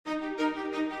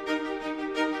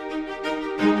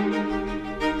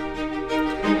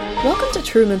Welcome to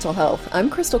True Mental Health. I'm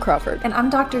Crystal Crawford. And I'm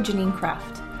Dr. Janine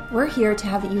Kraft. We're here to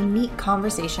have unique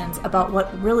conversations about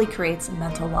what really creates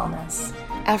mental wellness.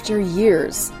 After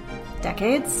years,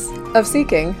 decades, of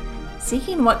seeking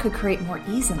what could create more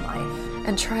ease in life,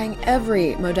 and trying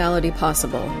every modality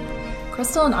possible,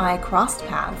 Crystal and I crossed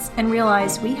paths and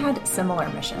realized we had similar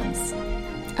missions.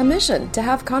 A mission to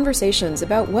have conversations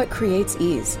about what creates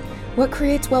ease, what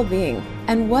creates well-being,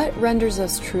 and what renders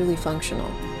us truly functional.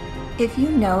 If you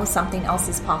know something else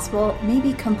is possible,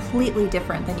 maybe completely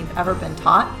different than you've ever been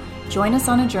taught, join us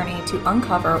on a journey to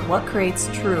uncover what creates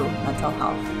true mental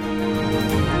health.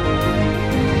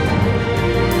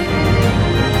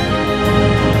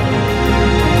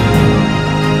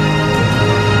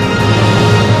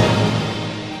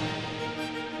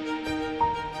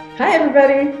 Hi,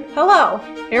 everybody. Hello.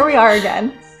 Here we are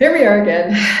again.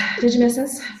 Did you miss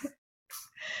us?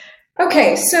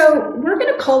 Okay, so we're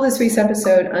going to call this week's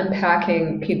episode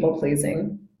Unpacking People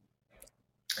Pleasing.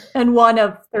 And one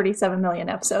of 37 million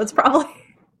episodes, probably.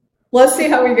 Let's see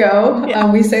how we go.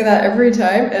 Yeah. We say that every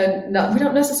time, and we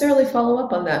don't necessarily follow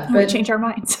up on that. But we change our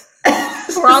minds.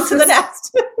 We're on to the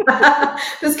next.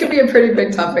 This could be a pretty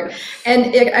big topic.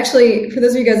 And actually, for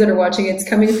those of you guys that are watching, it's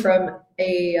coming from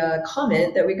a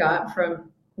comment that we got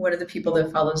from one of the people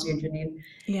that follows you, Janine.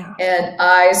 Yeah. And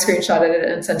I screenshotted it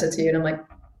and sent it to you, and I'm like,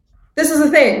 this is a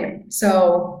thing.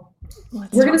 So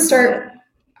we're going to start.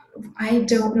 I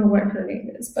don't know what her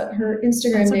name is, but her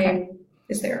Instagram name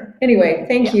is there. Anyway,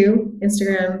 thank you,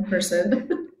 Instagram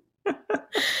person.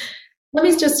 Let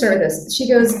me just start this. She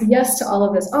goes, yes to all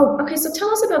of this. Oh, okay. So tell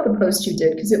us about the post you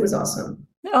did, because it was awesome.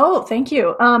 Oh, thank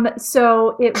you.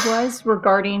 So it was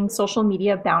regarding social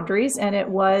media boundaries, and it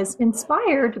was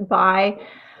inspired by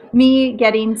me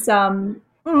getting some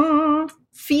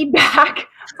feedback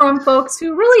from folks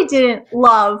who really didn't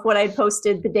love what I'd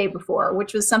posted the day before,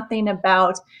 which was something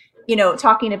about,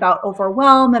 talking about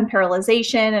overwhelm and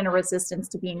paralyzation and a resistance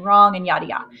to being wrong and yada,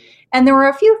 yada. And there were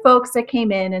a few folks that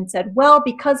came in and said, well,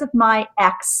 because of my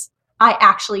X, I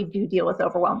actually do deal with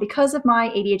overwhelm. Because of my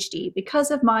ADHD, because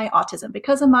of my autism,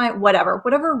 because of my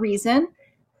whatever reason,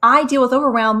 I deal with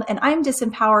overwhelm and I'm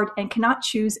disempowered and cannot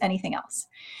choose anything else.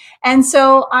 And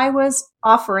so I was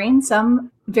offering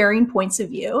some varying points of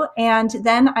view. And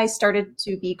then I started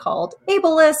to be called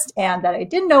ableist and that I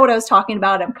didn't know what I was talking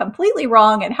about. I'm completely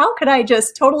wrong. And how could I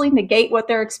just totally negate what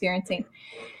they're experiencing?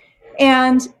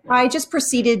 And I just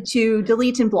proceeded to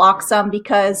delete and block some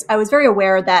because I was very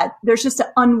aware that there's just an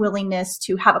unwillingness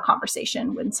to have a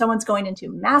conversation. When someone's going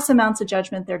into mass amounts of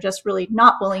judgment, they're just really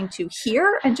not willing to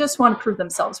hear and just want to prove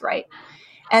themselves right.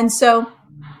 And so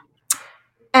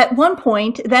at one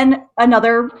point, then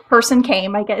another person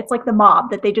came. I get it's like the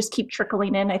mob that they just keep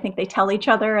trickling in. I think they tell each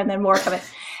other and then more come in.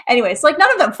 Anyway, it's like none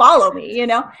of them follow me,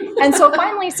 And so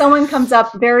finally someone comes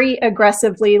up very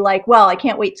aggressively like, well, I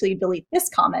can't wait till you delete this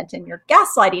comment and you're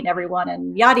gaslighting everyone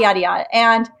and yada, yada, yada.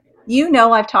 And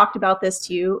I've talked about this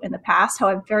to you in the past, how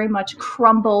I've very much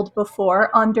crumbled before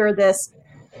under this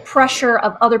pressure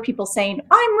of other people saying,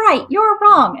 I'm right, you're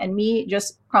wrong. And me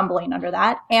just crumbling under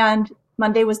that. And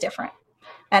Monday was different.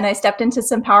 And I stepped into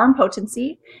some power and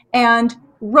potency and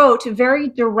wrote very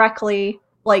directly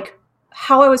like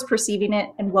how I was perceiving it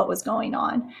and what was going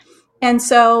on. And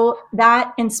so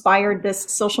that inspired this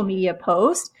social media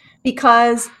post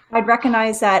because I'd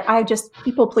recognized that I just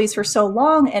people pleased for so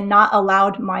long and not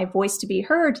allowed my voice to be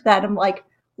heard that I'm like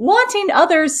wanting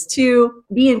others to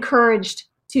be encouraged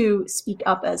to speak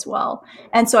up as well.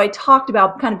 And so I talked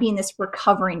about kind of being this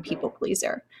recovering people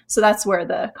pleaser. So that's where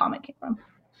the comment came from.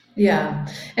 Yeah.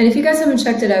 And if you guys haven't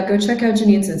checked it out, go check out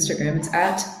Janine's Instagram. It's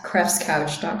at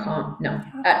creftscouch.com. No,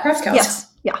 at creftscouch.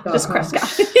 Yes. Yeah. Just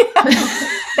creftscouch.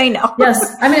 They know.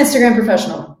 Yes. I'm an Instagram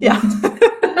professional. Yeah.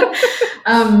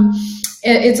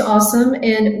 It's awesome.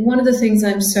 And one of the things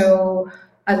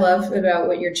I love about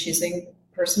what you're choosing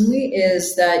personally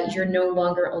is that you're no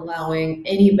longer allowing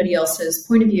anybody else's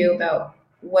point of view about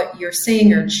what you're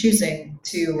saying or choosing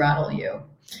to rattle you.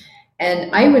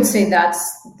 And I would say that's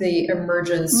the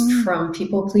emergence from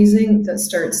people pleasing that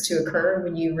starts to occur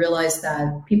when you realize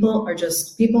that people are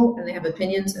just people and they have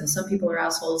opinions and some people are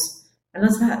assholes and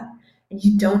that's that. And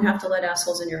you don't have to let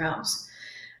assholes in your house.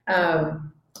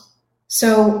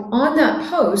 So on that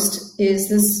post is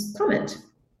this comment.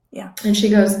 Yeah. And she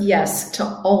goes, yes, to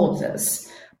all of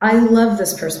this. I love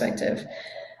this perspective.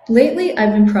 Lately,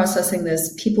 I've been processing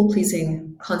this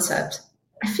people-pleasing concept.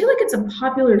 I feel like it's a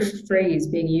popular phrase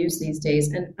being used these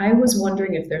days, and I was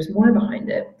wondering if there's more behind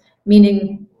it.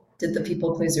 Meaning, did the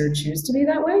people pleaser choose to be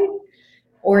that way?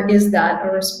 Or is that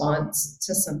a response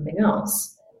to something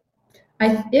else?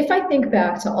 if I think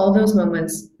back to all those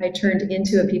moments I turned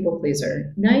into a people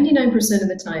pleaser, 99% of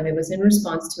the time it was in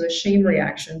response to a shame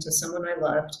reaction to someone I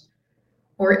loved,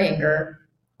 or anger,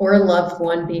 or a loved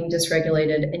one being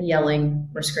dysregulated and yelling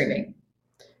or screaming.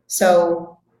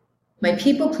 So my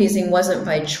people pleasing wasn't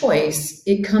by choice.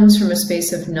 It comes from a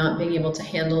space of not being able to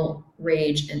handle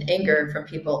rage and anger from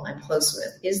people I'm close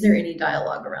with. Is there any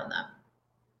dialogue around that?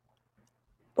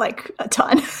 Like a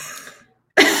ton.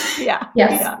 Yeah.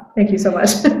 Yes. Yeah. Thank you so much.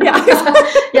 Yeah.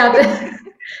 Yeah.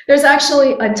 There's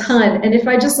actually a ton. And if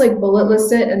I just like bullet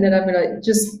list it, and then I'm going to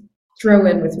just throw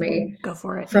in with me. Go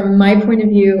for it. From my point of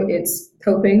view, it's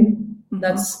coping.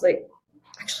 That's like,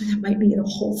 actually, that might be the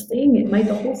whole thing.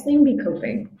 The whole thing be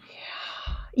coping.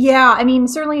 Yeah, I mean,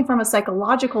 certainly from a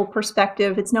psychological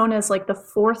perspective, it's known as like the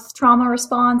fourth trauma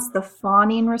response, the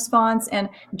fawning response, and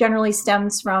generally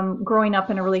stems from growing up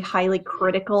in a really highly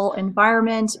critical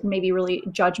environment, maybe really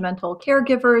judgmental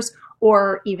caregivers,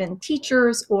 or even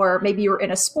teachers, or maybe you were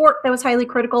in a sport that was highly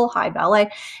critical, high ballet,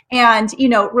 and,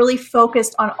 really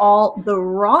focused on all the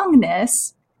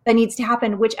wrongness that needs to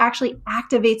happen, which actually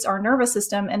activates our nervous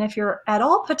system. And if you're at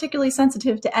all particularly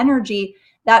sensitive to energy,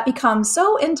 that becomes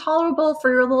so intolerable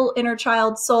for your little inner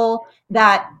child soul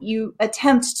that you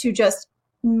attempt to just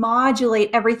modulate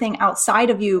everything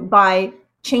outside of you by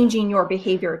changing your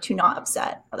behavior to not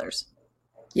upset others.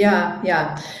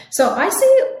 Yeah. So I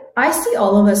see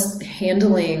all of us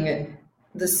handling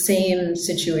the same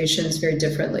situations very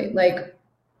differently. Like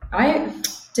I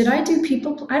do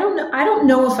people, I don't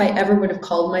know if I ever would have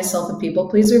called myself a people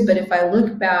pleaser, but if I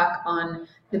look back on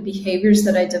the behaviors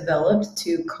that I developed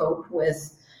to cope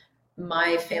with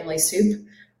my family soup,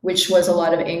 which was a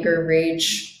lot of anger,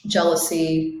 rage,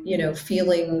 jealousy,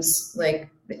 feelings like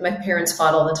my parents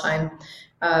fought all the time.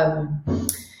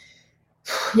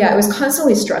 It was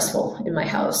constantly stressful in my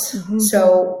house.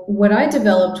 So what I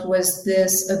developed was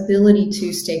this ability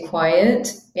to stay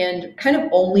quiet and kind of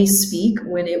only speak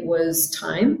when it was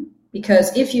time.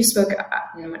 Because if you spoke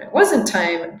when it wasn't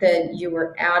time, then you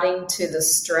were adding to the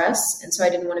stress. And so I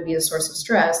didn't want to be a source of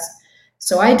stress.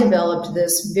 So I developed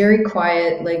this very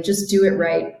quiet, like just do it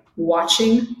right,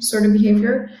 watching sort of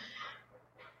behavior.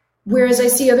 Whereas I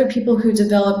see other people who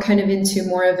develop kind of into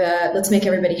more of a, let's make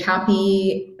everybody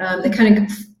happy. They kind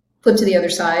of flip to the other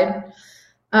side.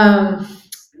 Where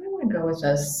do I want to go with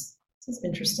this? This is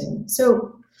interesting.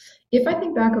 So if I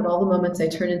think back of all the moments I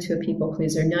turned into a people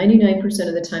pleaser, 99%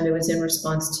 of the time it was in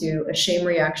response to a shame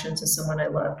reaction to someone I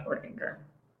loved, or anger,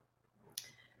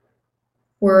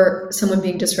 or someone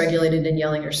being dysregulated and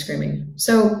yelling or screaming.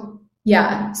 So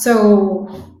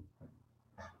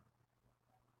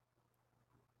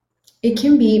it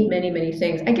can be many, many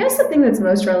things. I guess the thing that's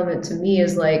most relevant to me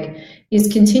is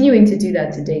continuing to do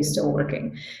that today, still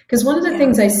working. Because one of the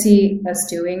things I see us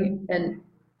doing, and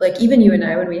like even you and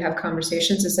I, when we have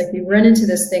conversations, it's like we run into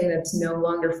this thing that's no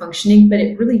longer functioning, but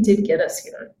it really did get us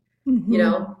here.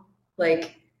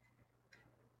 Like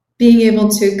being able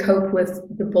to cope with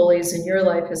the bullies in your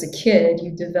life as a kid,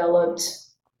 you developed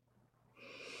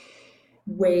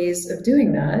ways of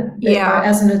doing that are,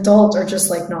 as an adult, are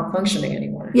just like not functioning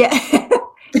anymore.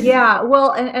 Yeah.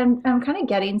 Well, and I'm kind of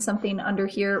getting something under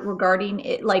here regarding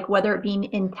it, like whether it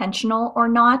being intentional or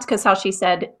not, because how she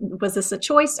said, was this a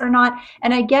choice or not?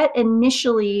 And I get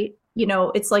initially,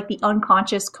 it's like the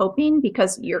unconscious coping,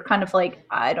 because you're kind of like,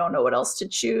 I don't know what else to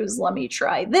choose. Let me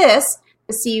try this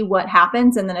to see what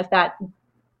happens. And then if that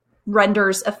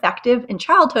renders effective in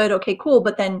childhood, okay, cool.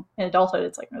 But then in adulthood,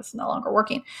 it's like, it's no longer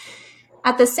working.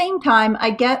 At the same time,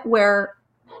 I get where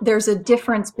there's a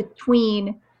difference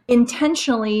between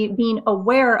intentionally being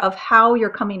aware of how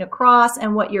you're coming across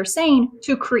and what you're saying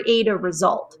to create a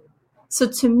result. So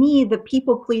to me, the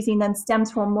people pleasing then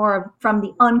stems from from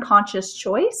the unconscious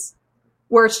choice,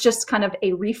 where it's just kind of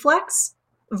a reflex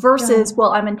versus,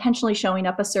 well, I'm intentionally showing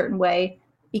up a certain way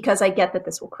because I get that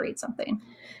this will create something.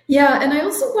 Yeah. And I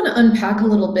also want to unpack a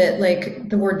little bit like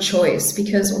the word choice,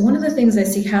 because one of the things I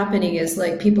see happening is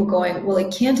like people going, well,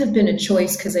 it can't have been a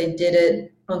choice because I did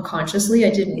it unconsciously.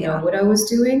 I didn't know what I was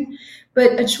doing.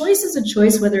 But a choice is a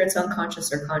choice, whether it's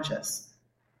unconscious or conscious.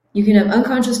 You can have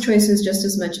unconscious choices just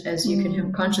as much as you can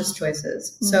have conscious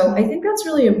choices. So I think that's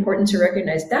really important to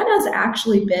recognize. That has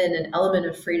actually been an element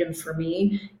of freedom for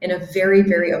me in a very,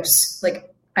 very,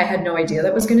 I had no idea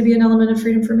that was going to be an element of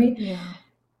freedom for me. Yeah.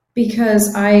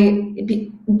 Because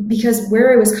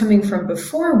where I was coming from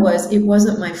before it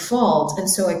wasn't my fault. And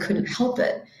so I couldn't help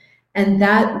it. And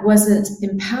that wasn't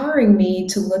empowering me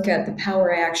to look at the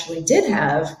power I actually did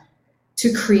have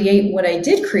to create what I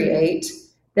did create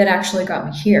that actually got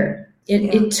me here.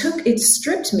 It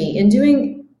stripped me in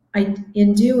doing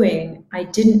I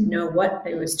didn't know what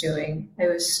I was doing. I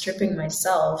was stripping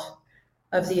myself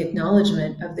of the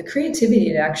acknowledgement of the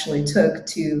creativity it actually took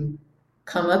to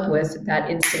come up with that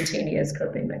instantaneous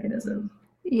coping mechanism.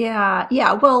 Yeah.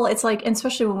 Yeah. Well, it's like, and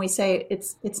especially when we say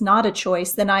it's not a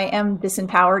choice, then I am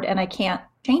disempowered and I can't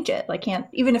change it. I can't,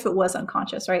 even if it was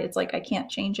unconscious, right? It's like I can't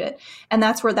change it. And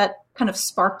that's where that kind of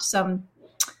sparked some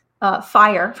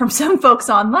fire from some folks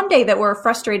on Monday that were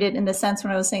frustrated in the sense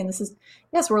when I was saying this is,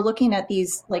 yes, we're looking at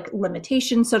these like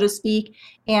limitations, so to speak.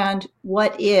 And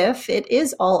what if it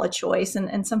is all a choice?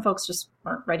 And some folks just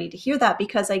weren't ready to hear that,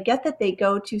 because I get that they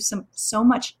go to so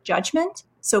much judgment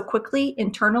so quickly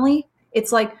internally.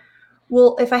 It's like,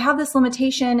 well, if I have this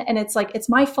limitation and it's like, it's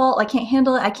my fault, I can't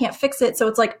handle it, I can't fix it. So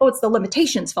it's like, oh, it's the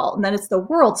limitation's fault. And then it's the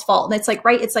world's fault. And it's like,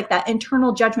 right, it's like that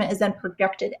internal judgment is then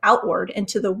projected outward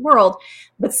into the world,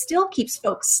 but still keeps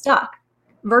folks stuck.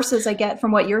 Versus I get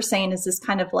from what you're saying is this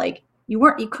kind of like, you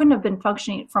couldn't have been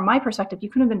functioning from my perspective, you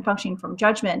couldn't have been functioning from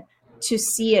judgment to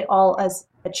see it all as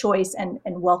a choice and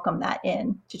welcome that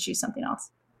in to choose something else.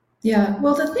 Yeah.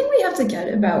 Well, the thing we have to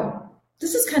get about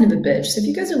this is kind of a bitch. So if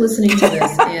you guys are listening to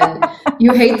this and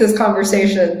you hate this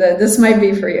conversation, then this might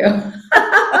be for you.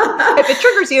 If it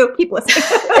triggers you, keep listening.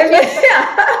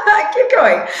 Keep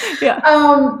going. Yeah.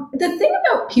 The thing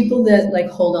about people that like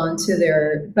hold on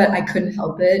to but I couldn't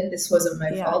help it, this wasn't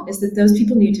my fault, is that those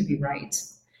people need to be right.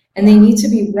 And they need to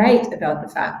be right about the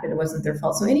fact that it wasn't their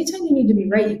fault. So anytime you need to be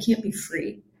right, you can't be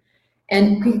free.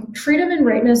 And freedom and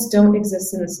rightness don't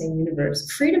exist in the same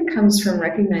universe. Freedom comes from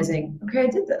recognizing, okay, I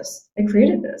did this. I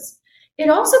created this. It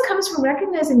also comes from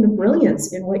recognizing the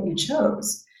brilliance in what you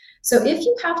chose. So if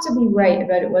you have to be right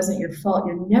about it wasn't your fault,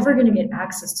 you're never going to get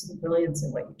access to the brilliance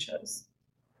in what you chose.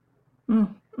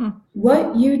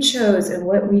 What you chose and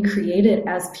what we created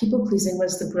as people-pleasing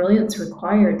was the brilliance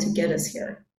required to get us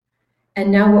here. And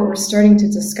now what we're starting to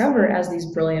discover as these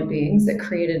brilliant beings that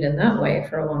created in that way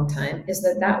for a long time is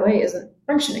that way isn't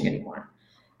functioning anymore.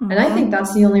 Mm-hmm. And I think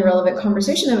that's the only relevant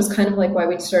conversation. That was kind of like why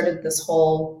we started this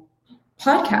whole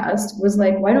podcast, was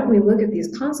like, why don't we look at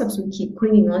these concepts we keep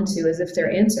clinging onto as if they're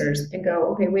answers and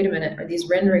go, okay, wait a minute, are these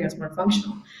rendering us more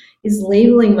functional? Is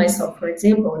labeling myself, for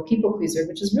example, a people pleaser,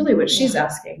 which is really what she's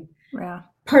asking. Yeah.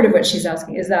 Part of what she's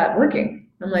asking, is that working?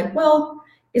 I'm like, well,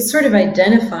 it's sort of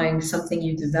identifying something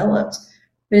you developed,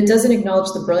 but it doesn't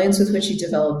acknowledge the brilliance with which you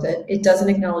developed it. It doesn't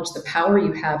acknowledge the power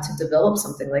you have to develop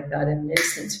something like that in an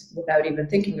instant without even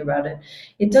thinking about it.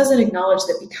 It doesn't acknowledge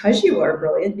that because you are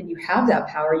brilliant and you have that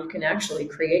power, you can actually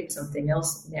create something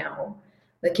else now.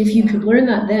 Like if you could learn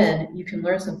that then, you can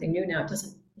learn something new now. It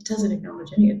doesn't acknowledge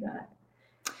any of that.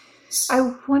 I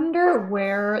wonder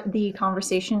where the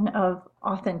conversation of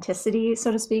authenticity,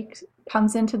 so to speak,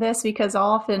 comes into this, because I'll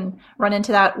often run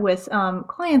into that with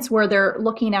clients where they're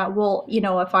looking at, well,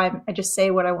 if I just say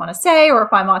what I want to say, or if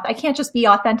I can't just be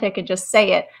authentic and just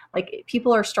say it. Like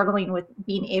people are struggling with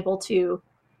being able to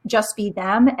just be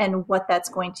them and what that's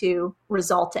going to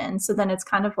result in. So then it's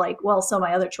kind of like, well, so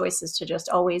my other choice is to just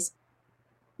always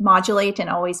modulate and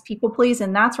always people please.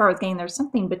 And that's where I was getting, there's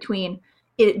something between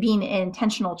it being an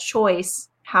intentional choice,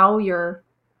 how you're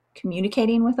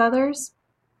communicating with others,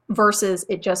 versus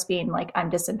it just being like, I'm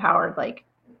disempowered, like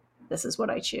this is what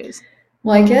I choose.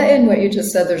 Well, I get in what you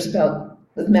just said. There's about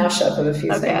the mashup of a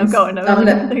few things. I'm going to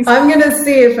I'm gonna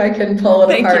see if I can pull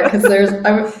it apart, because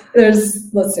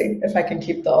there's let's see if I can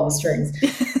keep all the strings.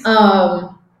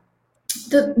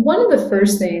 One of the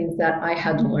first things that I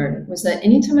had to learn was that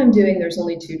anytime I'm doing, there's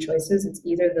only two choices. It's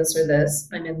either this or this.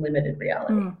 I'm in limited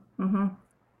reality. Mm-hmm.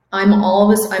 I'm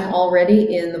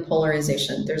already in the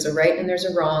polarization. There's a right and there's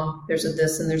a wrong. There's a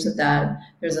this and there's a that.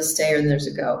 There's a stay and there's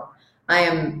a go. I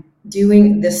am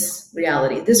doing this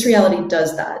reality. This reality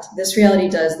does that. This reality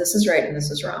does, this is right and this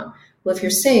is wrong. Well, if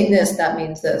you're saying this, that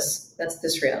means this. That's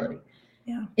this reality.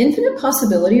 Yeah. Infinite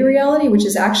possibility reality, which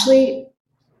is actually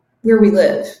where we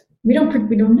live. We don't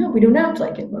know. We don't act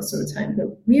like it most of the time,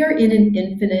 but we are in an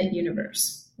infinite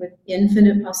universe with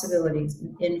infinite possibilities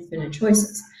and infinite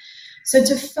choices. So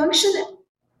to function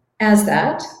as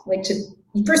that,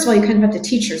 first of all, you kind of have to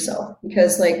teach yourself,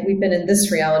 because we've been in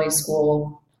this reality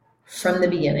school from the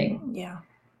beginning. Yeah.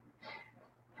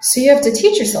 So you have to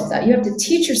teach yourself that. You have to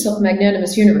teach yourself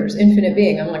magnanimous universe, infinite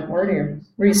being. I'm like, where do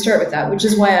you start with that? Which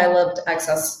is why I loved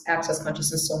access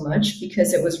consciousness so much,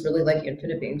 because it was really like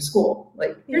infinite being school.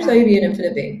 Here's how you be an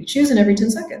infinite being. You choose in every 10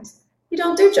 seconds. You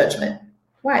don't do judgment.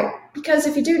 Why? Because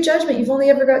if you do judgment, you've only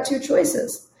ever got two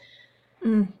choices.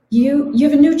 You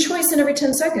have a new choice in every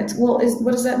 10 seconds. Well,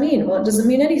 what does that mean? Well, it doesn't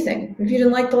mean anything. If you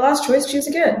didn't like the last choice, choose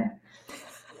again.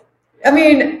 I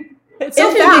mean, It's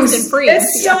so fast and freeing.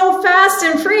 It's so fast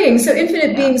and freeing. So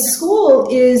infinite being school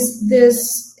is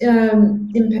this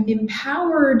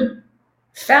empowered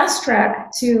fast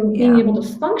track to being able to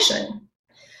function.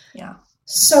 Yeah.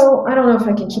 So I don't know if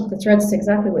I can keep the threads to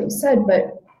exactly what you said,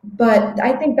 but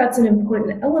I think that's an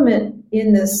important element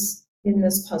in this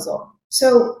puzzle.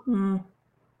 So.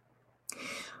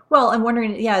 Well, I'm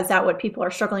wondering, is that what people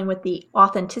are struggling with, the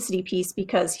authenticity piece?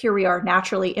 Because here we are,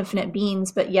 naturally infinite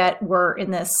beings, but yet we're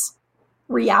in this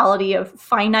reality of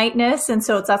finiteness. And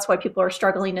so that's why people are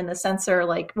struggling in the sense they're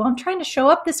like, well, I'm trying to show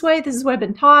up this way. This is what I've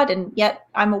been taught. And yet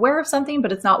I'm aware of something,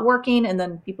 but it's not working. And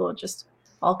then people are just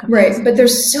all confused. Right. But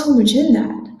there's so much in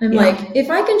that. I'm like, if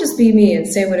I can just be me and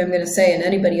say what I'm going to say and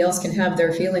anybody else can have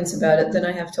their feelings about it, then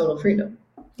I have total freedom.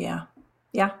 Yeah.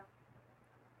 Yeah.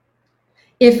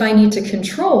 If I need to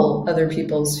control other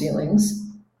people's feelings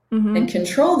and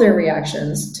control their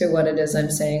reactions to what it is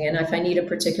I'm saying, and if I need a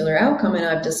particular outcome and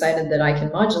I've decided that I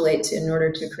can modulate in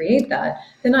order to create that,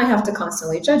 then I have to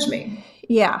constantly judge me.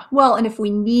 Yeah. Well, and if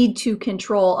we need to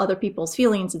control other people's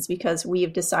feelings, it's because we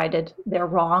have decided they're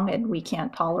wrong and we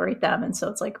can't tolerate them. And so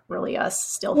it's like really us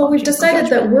still. Well, we've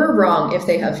decided that we're wrong if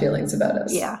they have feelings about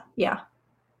us. Yeah. Yeah.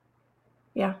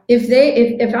 Yeah.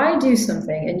 If I do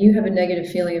something and you have a negative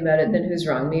feeling about it, then who's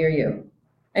wrong, me or you?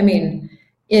 I mean,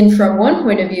 from one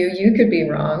point of view, you could be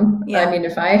wrong. Yeah. I mean,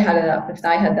 if I had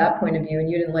that point of view and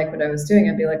you didn't like what I was doing,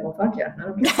 I'd be like, well, fuck yeah, I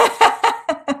don't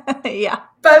care. Yeah.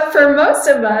 But for most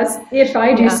of us, if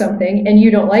I do something and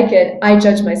you don't like it, I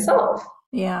judge myself.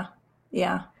 Yeah.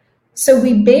 Yeah. So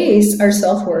we base our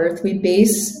self-worth, we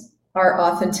base our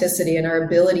authenticity and our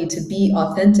ability to be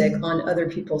authentic on other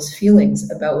people's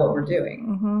feelings about what we're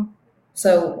doing.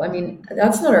 So, I mean,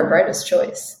 that's not our brightest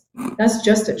choice. That's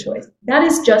just a choice. That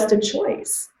is just a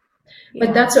choice. Yeah.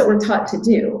 But that's what we're taught to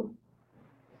do.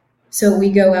 So we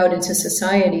go out into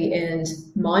society and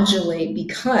modulate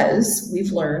because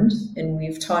we've learned and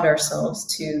we've taught ourselves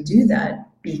to do that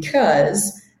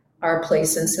because our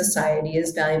place in society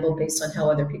is valuable based on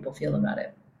how other people feel about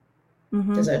it.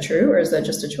 Is that true, or is that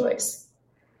just a choice?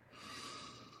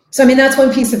 So, I mean, that's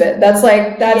one piece of it. That's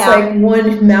like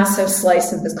one massive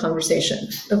slice of this conversation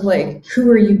of like,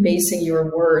 who are you basing your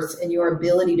worth and your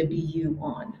ability to be you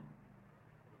on?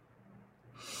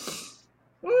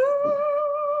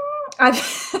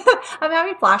 I'm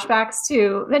having flashbacks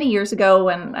to many years ago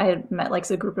when I had met like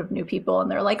a group of new people and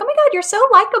they're like, oh my God, you're so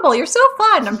likable. You're so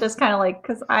fun. I'm just kind of like,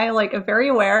 cause I like am very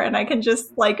aware and I can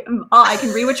just like, I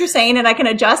can read what you're saying and I can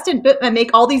adjust and make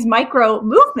all these micro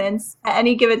movements at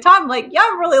any given time. Like, yeah,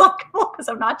 I'm really likable because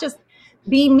I'm not just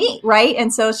being me. Right.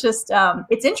 And so it's just,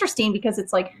 it's interesting because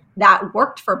it's like that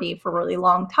worked for me for a really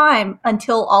long time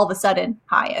until all of a sudden,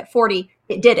 at 40,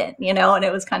 it didn't, and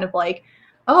it was kind of like,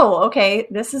 oh, okay,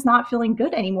 this is not feeling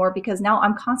good anymore because now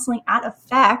I'm constantly at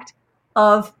effect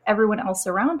of everyone else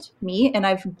around me and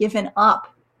I've given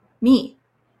up me.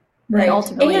 Right. And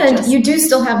ultimately you do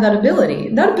still have that ability.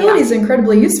 That ability is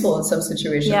incredibly useful in some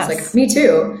situations. Yes. Like me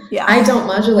too. Yeah. I don't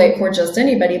modulate for just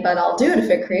anybody, but I'll do it if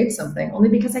it creates something, only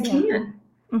because I can.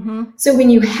 So when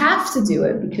you have to do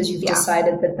it because you've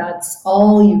decided that that's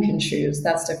all you can choose,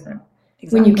 that's different.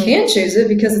 Exactly. When you can't choose it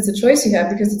because it's a choice you have,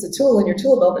 because it's a tool in your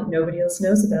tool belt that nobody else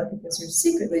knows about, because you're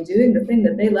secretly doing the thing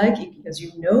that they like you because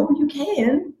you know you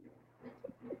can,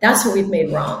 that's what we've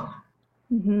made wrong.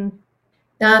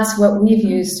 That's what we've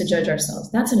used to judge ourselves.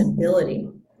 That's an ability.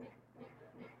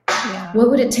 Yeah.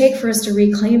 What would it take for us to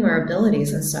reclaim our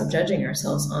abilities and stop judging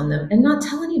ourselves on them and not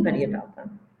tell anybody about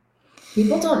them?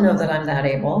 People don't know that I'm that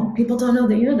able. People don't know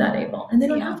that you're that able, and they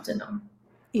don't have to know.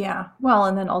 Yeah. Well,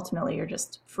 and then ultimately you're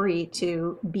just free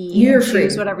to be and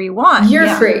choose whatever you want.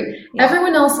 You're free. Yeah.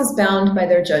 Everyone else is bound by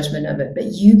their judgment of it, but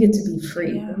you get to be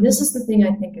free. Yeah. And this is the thing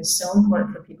I think is so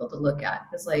important for people to look at.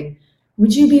 It's like,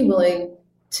 would you be willing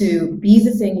to be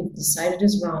the thing you've decided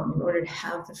is wrong in order to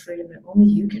have the freedom that only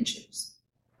you can choose?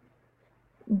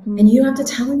 And you don't have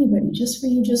to tell anybody, just for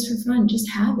you, just for fun.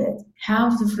 Just have it.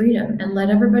 Have the freedom and let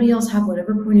everybody else have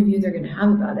whatever point of view they're going to have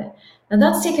about it. Now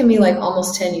that's taken me like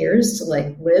almost 10 years to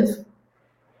like live,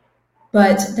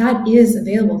 but that is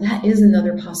available. That is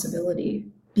another possibility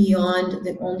beyond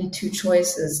the only two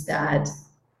choices that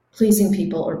pleasing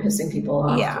people or pissing people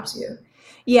off gives you.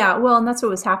 Yeah, well, and that's what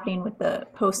was happening with the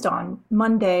post on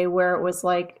Monday, where it was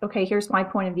like, okay, here's my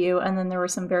point of view. And then there were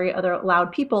some very other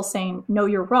loud people saying, no,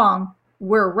 you're wrong.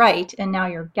 We're right. And now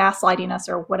you're gaslighting us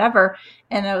or whatever.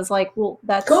 And I was like, well,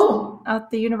 that's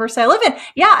not the universe I live in.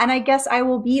 Yeah. And I guess I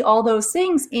will be all those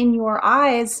things in your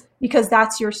eyes because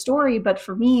that's your story. But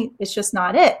for me, it's just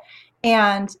not it.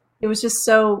 And it was just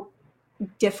so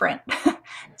different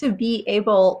to be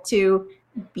able to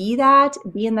be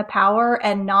in the power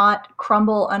and not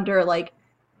crumble under like,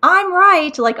 I'm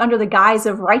right, like under the guise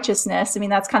of righteousness. I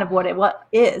mean, that's kind of what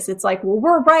is. It's like, well,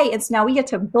 we're right. It's now we get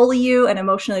to bully you and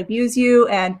emotionally abuse you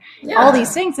and all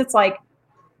these things. It's like,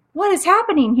 what is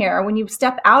happening here? When you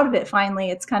step out of it, finally,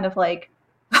 it's kind of like,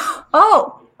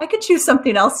 oh, I could choose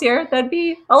something else here. That'd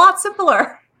be a lot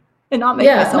simpler and not make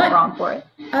myself wrong for it.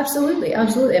 Absolutely.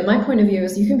 Absolutely. And my point of view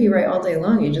is you can be right all day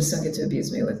long. You just don't get to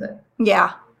abuse me with it.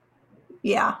 Yeah.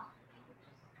 Yeah.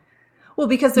 Well,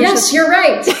 because there's you're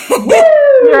right.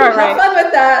 Woo! You're right. Have fun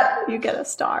with that. You get a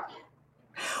star.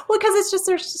 Well, because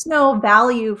there's just no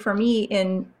value for me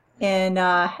in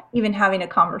even having a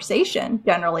conversation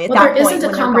generally at that point. There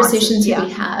isn't a conversation to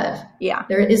be had. Yeah.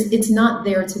 It's not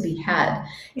there to be had.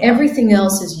 Yeah. Everything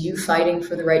else is you fighting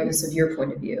for the rightness of your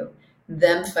point of view,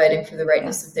 them fighting for the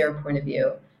rightness of their point of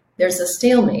view. There's a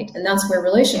stalemate, and that's where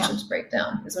relationships break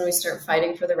down, is when we start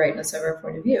fighting for the rightness of our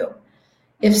point of view.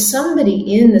 If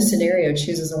somebody in the scenario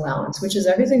chooses allowance, which is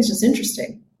everything's just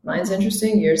interesting. Mine's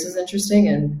interesting, yours is interesting,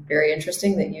 and very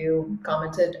interesting that you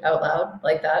commented out loud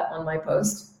like that on my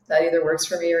post. That either works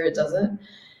for me or it doesn't.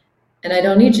 And I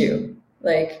don't need you.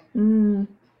 Like, the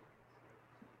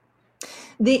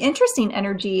interesting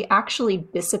energy actually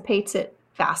dissipates it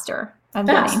faster.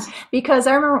 Because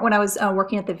I remember when I was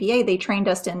working at the VA, they trained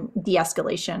us in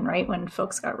de-escalation, right? When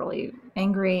folks got really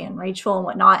angry and rageful and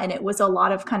whatnot. And it was a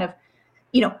lot of kind of,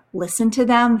 listen to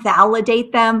them,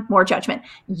 validate them, more judgment.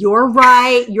 You're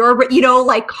right.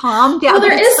 Like calm down. Well,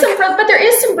 there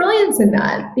is some brilliance in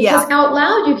that, because out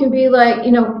loud you can be like,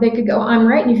 they could go, I'm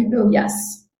right. And you can go, yes.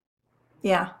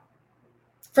 Yeah.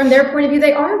 From their point of view,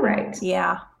 they are right.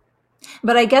 Yeah.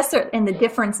 But I guess in the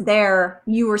difference there,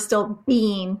 you were still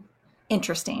being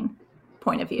interesting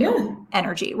point of view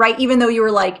energy, right? Even though you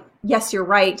were like, yes, you're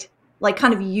right. Like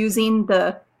kind of using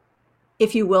the,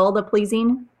 if you will, the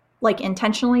pleasing, like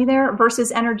intentionally there,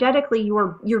 versus energetically,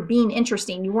 you're being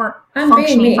interesting. You weren't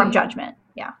functioning from judgment.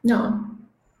 Yeah. No,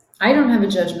 I don't have a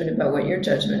judgment about what your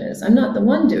judgment is. I'm not the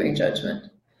one doing judgment.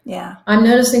 Yeah. I'm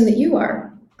noticing that you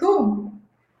are. Cool.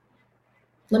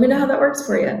 Let me know how that works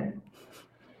for you.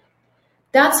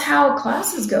 That's how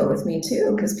classes go with me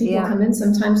too, because people come in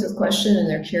sometimes with question and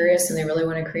they're curious and they really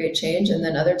want to create change. And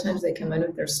then other times they come in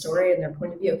with their story and their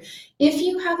point of view. If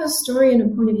you have a story and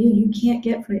a point of view, you can't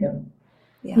get freedom.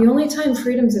 Yeah. The only time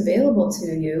freedom's available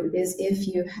to you is if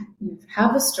you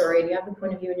have a story and you have a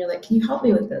point of view and you're like, can you help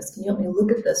me with this? Can you help me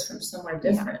look at this from somewhere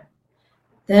different?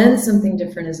 Then something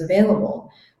different is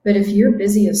available. But if you're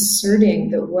busy asserting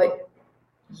that what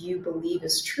you believe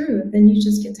is true, then you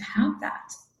just get to have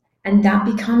that. And that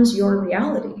becomes your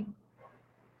reality.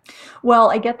 Well,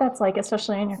 I get that's like,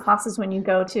 especially in your classes when you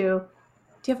go to,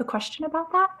 do you have a question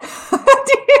about that?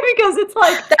 Because it's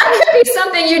like, that could be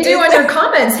something you do on your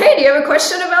comments. Hey, do you have a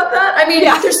question about that? I mean,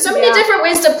 there's so many different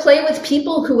ways to play with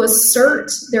people who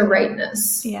assert their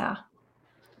rightness. Yeah.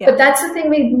 But that's the thing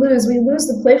we lose. We lose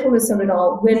the playfulness of it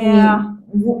all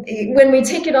when we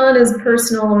take it on as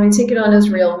personal, when we take it on as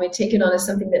real, when we take it on as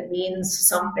something that means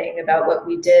something about what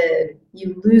we did.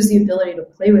 You lose the ability to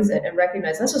play with it and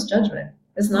recognize that's just judgment.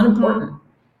 It's not important.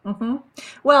 Mm-hmm.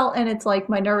 Well, and it's like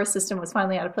my nervous system was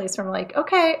finally at a place where I'm like,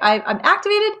 okay, I'm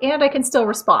activated and I can still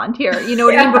respond here. You know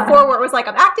what I mean? Before where it was like,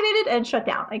 I'm activated and shut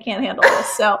down. I can't handle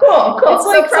this. So cool. It's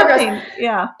like progress.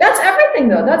 That's everything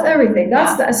though. That's everything.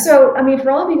 So, I mean,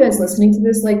 for all of you guys listening to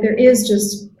this, like there is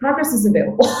just progress is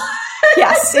available.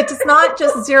 Yes. It's not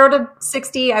just 0 to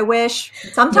 60. I wish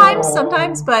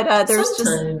sometimes, but there's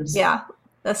just,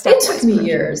 It took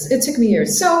me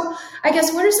years. So I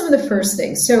guess what are some of the first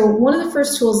things? So one of the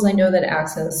first tools I know that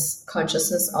Access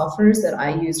Consciousness offers that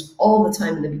I used all the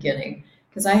time in the beginning,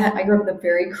 because I grew up with a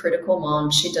very critical mom.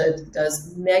 She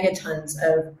does megatons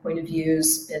of point of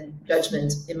views and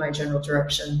judgment in my general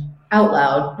direction out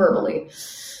loud, verbally.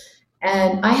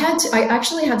 And I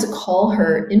actually had to call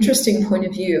her interesting point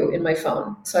of view in my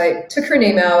phone. So I took her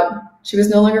name out. She was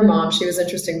no longer mom. She was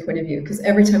interesting point of view, because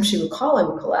every time she would call, I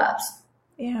would collapse.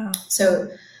 Yeah.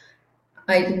 So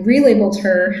I relabeled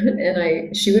her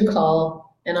and she would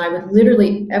call and I would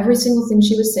literally, every single thing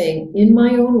she was saying in my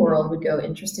own world would go,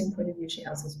 interesting point of view, she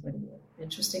has this point of view.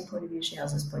 Interesting point of view, she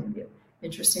has this point of view.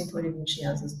 Interesting point of view, she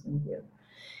has this point of view.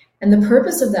 And the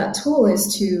purpose of that tool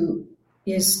is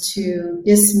to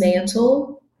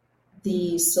dismantle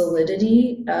the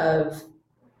solidity of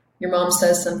your mom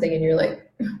says something and you're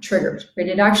like triggered, right?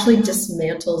 It actually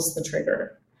dismantles the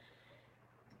trigger.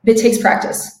 It takes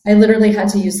practice. I literally had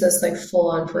to use this like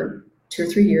full on for 2 or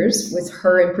 3 years with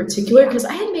her in particular, because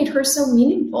I had made her so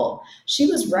meaningful. She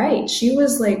was right. She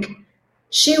was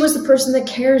the person that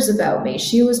cares about me.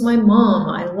 She was my mom.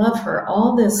 I love her.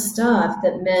 All this stuff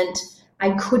that meant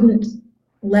I couldn't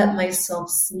let myself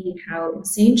see how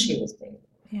insane she was being.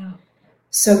 Yeah.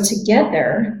 So to get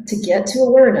there, to get to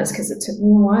awareness, because it took me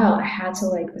a while, I had to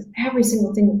like, with every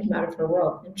single thing that came out of her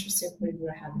world, interesting point of view,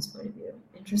 I have this point of view.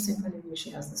 Interesting point of view, she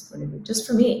has this point of view, just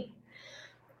for me.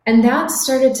 And that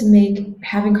started to make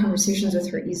having conversations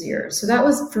with her easier. So that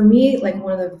was, for me, like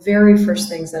one of the very first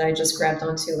things that I just grabbed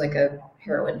onto like a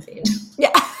heroin fiend.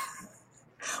 Yeah.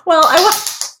 Well, I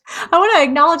want to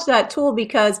acknowledge that tool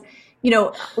because,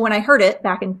 when I heard it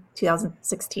back in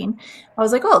 2016, I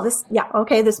was like, oh, this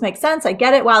makes sense. I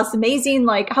get it. Wow, it's amazing.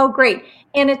 Like, how great.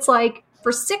 And it's like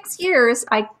for 6 years,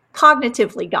 I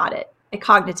cognitively got it.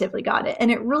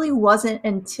 And it really wasn't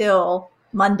until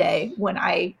Monday when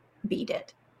I beat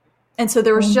it. And so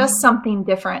there was just something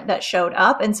different that showed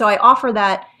up. And so I offer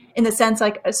that in the sense,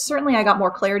 like, certainly I got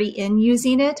more clarity in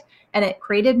using it and it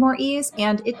created more ease.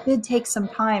 And it did take some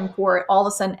time for it all of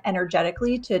a sudden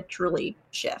energetically to truly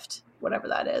shift, whatever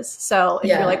that is. So if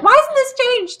you're like, why isn't this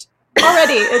changed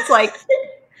already? It's like,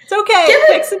 it's okay.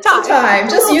 Take some time.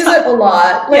 Just use it a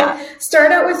lot.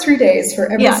 Start out with 3 days for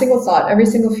every single thought, every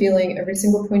single feeling, every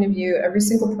single point of view, every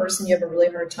single person you have a really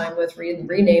hard time with,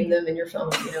 rename them in your phone,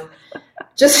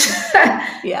 Just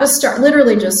start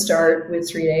with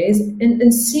 3 days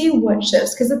and see what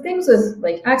shifts. Because the things with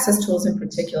like access tools in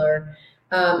particular,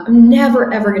 I'm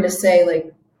never ever going to say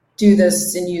like, do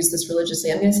this and use this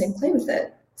religiously. I'm going to say, play with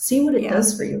it. See what it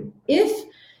does for you. If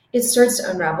it starts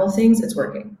to unravel things, it's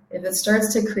working. If it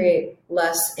starts to create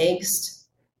less angst,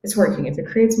 it's working. If it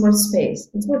creates more space,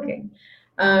 it's working.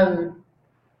 So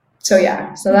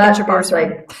that your bars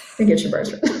right. Get your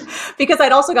bars right. Because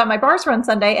I'd also got my bars run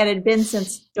Sunday and it had been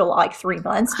since like 3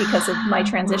 months because of my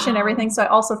transition and everything. So I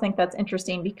also think that's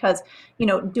interesting because,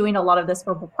 doing a lot of this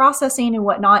verbal processing and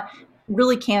whatnot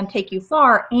really can take you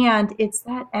far. And it's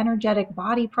that energetic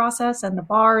body process and the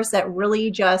bars that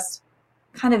really just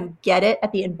kind of get it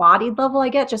at the embodied level. I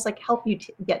get just like help you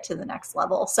get to the next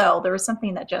level. So there was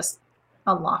something that just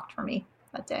unlocked for me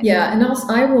that day. Yeah. And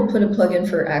also I will put a plug in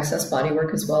for Access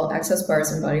Bodywork as well. Access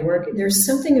Bars and Bodywork. There's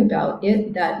something about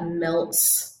it that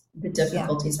melts the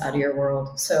difficulties out of your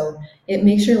world. So it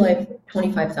makes your life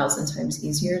 25,000 times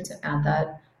easier to add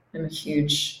that. I'm a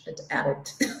huge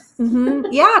addict. Mm-hmm.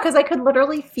 Yeah. Cause I could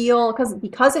literally feel,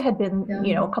 because it had been,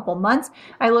 a couple months,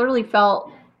 I literally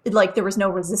felt like there was no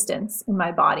resistance in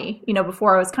my body.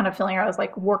 Before I was kind of feeling, I was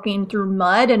like working through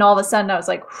mud and all of a sudden I was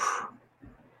like,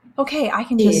 okay, I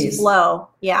can just flow.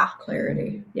 Yeah.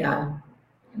 Clarity. Yeah.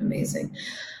 Amazing.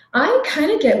 I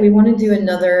kind of get, we want to do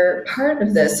another part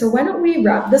of this. So why don't we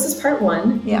wrap? This is part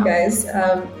 1, you guys.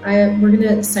 We're going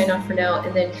to sign off for now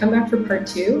and then come back for part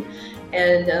 2.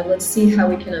 And let's see how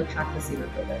we can unpack this even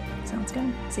further. Sounds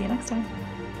good. See you next time.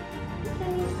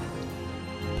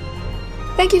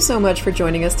 Thank you so much for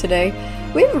joining us today.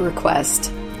 We have a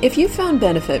request. If you found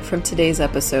benefit from today's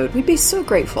episode, we'd be so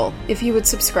grateful if you would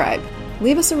subscribe,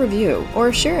 leave us a review,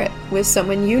 or share it with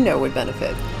someone you know would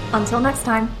benefit. Until next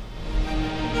time.